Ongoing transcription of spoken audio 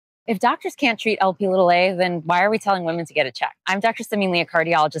If doctors can't treat Lp(a), then why are we telling women to get it checked? I'm Dr. Sameen Lee, a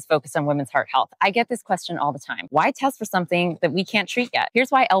cardiologist focused on women's heart health. I get this question all the time. Why test for something that we can't treat yet?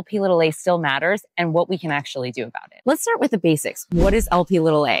 Here's why Lp(a) still matters and what we can actually do about it. Let's start with the basics. What is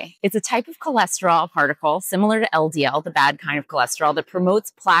Lp(a)? It's a type of cholesterol particle similar to LDL, the bad kind of cholesterol, that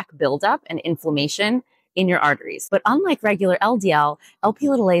promotes plaque buildup and inflammation in your arteries. But unlike regular LDL,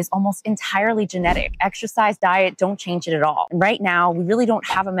 Lp(a) is almost entirely genetic. Exercise, diet don't change it at all. And right now, we really don't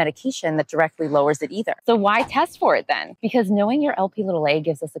have a medication that directly lowers it either. So why test for it then? Because knowing your Lp(a)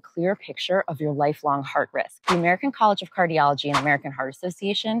 gives us a clear picture of your lifelong heart risk. The American College of Cardiology and American Heart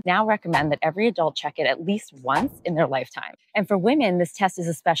Association now recommend that every adult check it at least once in their lifetime. And for women, this test is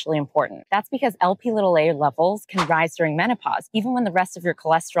especially important. That's because Lp(a) levels can rise during menopause, even when the rest of your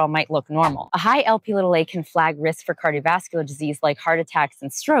cholesterol might look normal. A high Lp(a) can flag risk for cardiovascular disease like heart attacks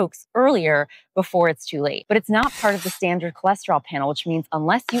and strokes earlier before it's too late. But it's not part of the standard cholesterol panel, which means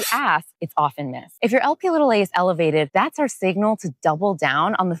unless you ask, it's often missed. If your Lp(a) is elevated, that's our signal to double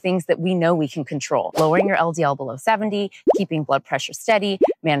down on the things that we know we can control. Lowering your LDL below 70, keeping blood pressure steady,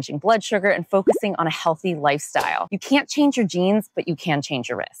 managing blood sugar, and focusing on a healthy lifestyle. You can't change your genes, but you can change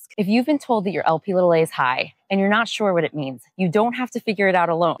your risk. If you've been told that your Lp(a) is high, and you're not sure what it means, you don't have to figure it out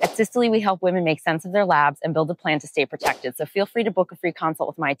alone. At Sicily, we help women make sense of their labs and build a plan to stay protected. So feel free to book a free consult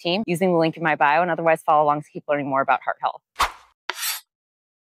with my team using the link in my bio, and otherwise follow along to keep learning more about heart health.